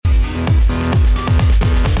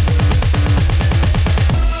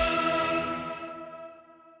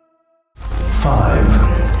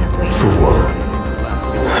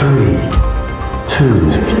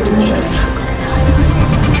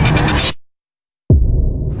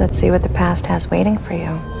Let's see what the past has waiting for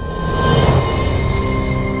you.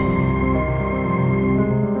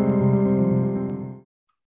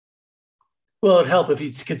 Well, it'd help if you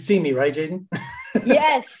could see me, right, Jaden?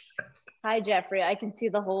 Yes. Hi, Jeffrey. I can see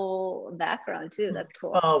the whole background too. That's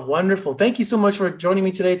cool. Oh, wonderful. Thank you so much for joining me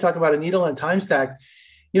today to talk about A Needle and Time Stack.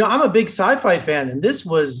 I'm a big sci-fi fan, and this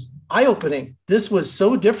was eye-opening. This was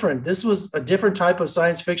so different. This was a different type of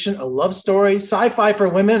science fiction, a love story, sci-fi for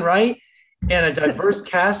women, right? And a diverse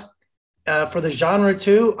cast for the genre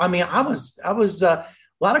too. I mean, I was a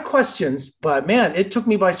lot of questions, but man, it took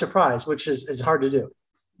me by surprise, which is hard to do.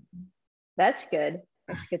 That's good.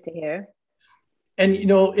 That's good to hear. And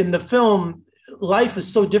in the film, life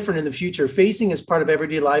is so different in the future. Phasing is part of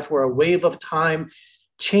everyday life, where a wave of time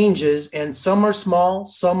changes, and some are small,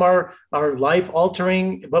 some are life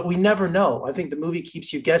altering, but we never know. I think the movie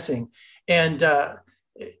keeps you guessing. And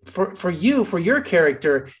for your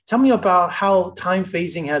character, tell me about how time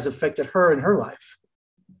phasing has affected her and her life,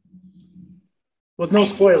 with no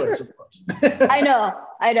spoilers, of course. I know.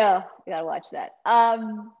 You gotta watch that.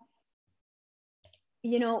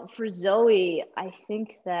 For Zoe, I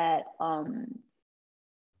think that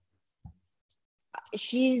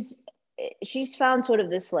she's found sort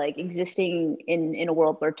of this, like, existing in a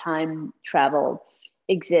world where time travel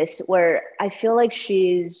exists, where I feel like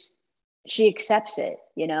she accepts it.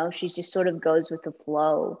 She just sort of goes with the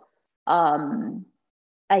flow.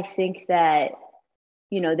 I think that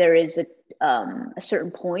there is a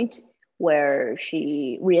certain point where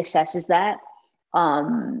she reassesses that.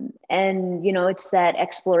 And it's that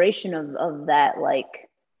exploration of that, like,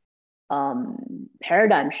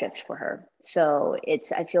 paradigm shift for her. So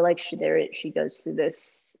I feel like she goes through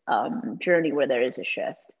this journey where there is a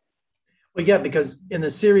shift. Well, yeah, because in the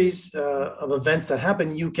series of events that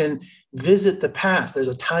happen, you can visit the past. There's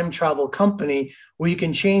a time travel company where you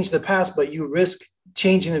can change the past, but you risk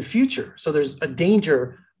changing the future. So there's a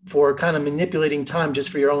danger for kind of manipulating time just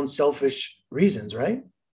for your own selfish reasons, right?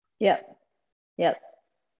 Yep.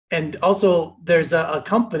 And also there's a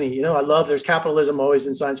company, I love, there's capitalism always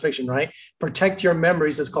in science fiction, right? Protect your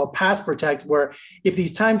memories. It's called Past Protect, where if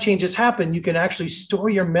these time changes happen, you can actually store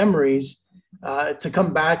your memories to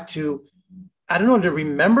come back to, I don't know, to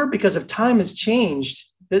remember, because if time has changed,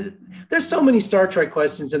 there's so many Star Trek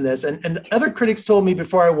questions in this. And other critics told me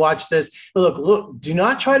before I watched this, look, do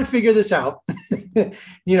not try to figure this out.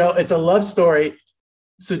 It's a love story.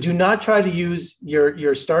 So do not try to use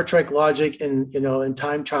your Star Trek logic and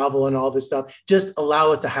time travel and all this stuff. Just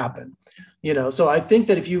allow it to happen. So I think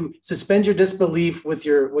that if you suspend your disbelief with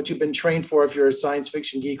what you've been trained for, if you're a science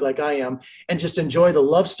fiction geek like I am, and just enjoy the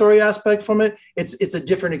love story aspect from it, it's a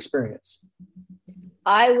different experience.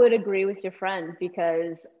 I would agree with your friend,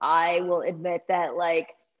 because I will admit that, like,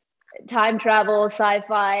 time travel,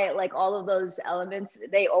 sci-fi, like, all of those elements,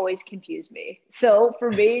 they always confuse me. So for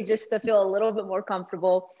me, just to feel a little bit more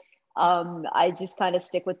comfortable, I just kind of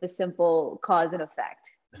stick with the simple cause and effect,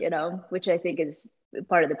 which I think is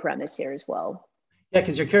part of the premise here as well. Yeah,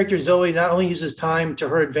 because your character Zoe not only uses time to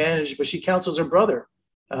her advantage, but she counsels her brother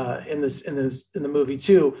in the movie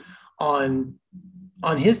too on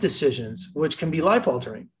his decisions, which can be life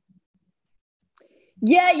altering.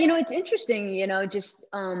 Yeah, it's interesting, just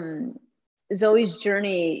Zoe's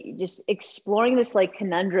journey, just exploring this, like,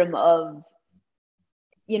 conundrum of,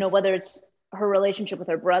 whether it's her relationship with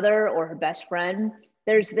her brother or her best friend.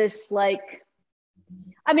 There's this, like,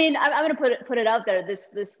 I mean, I'm gonna put it out there,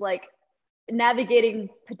 this like navigating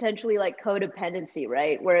potentially, like, codependency,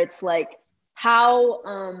 right? Where it's like how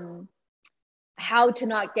to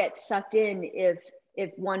not get sucked in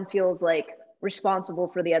if one feels like responsible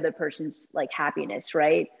for the other person's, like, happiness,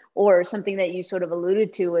 right? Or something that you sort of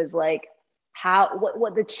alluded to is, like,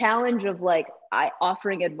 what the challenge of, like,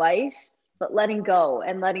 offering advice but letting go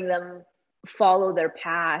and letting them follow their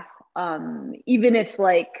path, even if,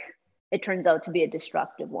 like, it turns out to be a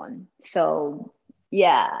destructive one. So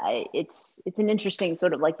yeah, it's an interesting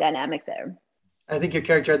sort of, like, dynamic there. I think your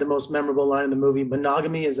character had the most memorable line in the movie: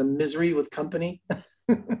 monogamy is a misery with company.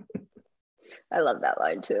 I love that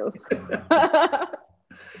line too.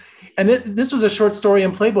 And this was a short story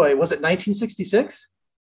in Playboy. Was it 1966?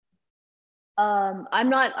 I'm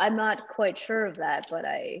not quite sure of that, but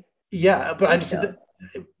yeah, but I just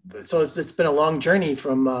so it's been a long journey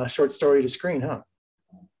from short story to screen, huh?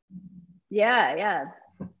 Yeah.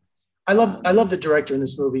 I love the director in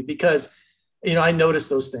this movie, because I noticed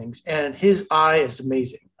those things, and his eye is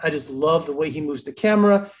amazing. I just love the way he moves the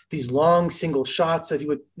camera, these long single shots that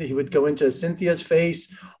he would go into Cynthia's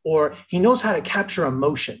face, or he knows how to capture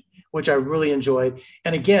emotion, which I really enjoyed.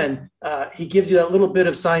 And again, he gives you that little bit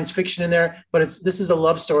of science fiction in there, but this is a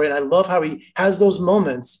love story. And I love how he has those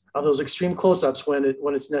moments of those extreme close-ups when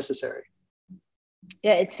it's necessary.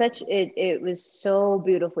 Yeah, it was so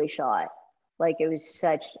beautifully shot. Like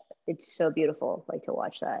it's so beautiful, like to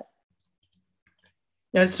watch that.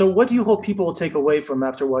 And so what do you hope people will take away from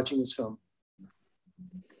after watching this film?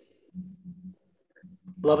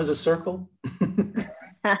 Love is a circle?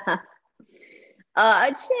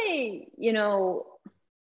 I'd say,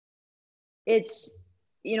 it's,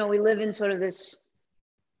 we live in sort of this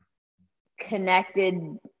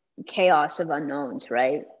connected chaos of unknowns,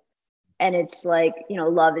 right? And it's like,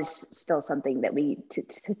 love is still something that we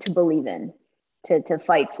to believe in, to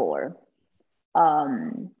fight for,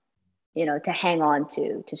 to hang on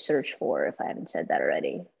to search for, if I haven't said that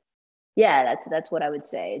already. Yeah, that's what I would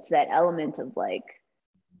say. It's that element of like,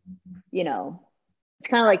 it's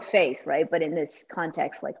kind of like faith, right? But in this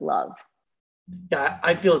context, like love. Yeah,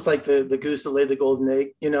 I feel it's like the goose that laid the golden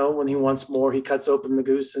egg. When he wants more, he cuts open the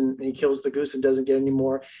goose and he kills the goose and doesn't get any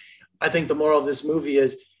more. I think the moral of this movie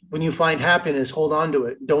is when you find happiness, hold on to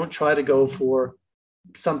it. Don't try to go for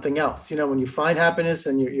something else. When you find happiness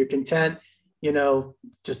and you're content,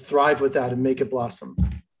 just thrive with that and make it blossom.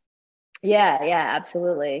 Yeah,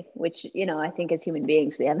 absolutely. Which, I think as human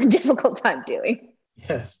beings, we have a difficult time doing.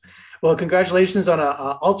 Yes. Well, congratulations on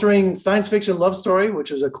a altering science fiction love story, which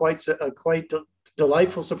is a quite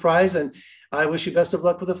delightful surprise. And I wish you best of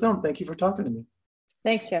luck with the film. Thank you for talking to me.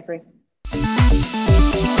 Thanks, Jeffrey.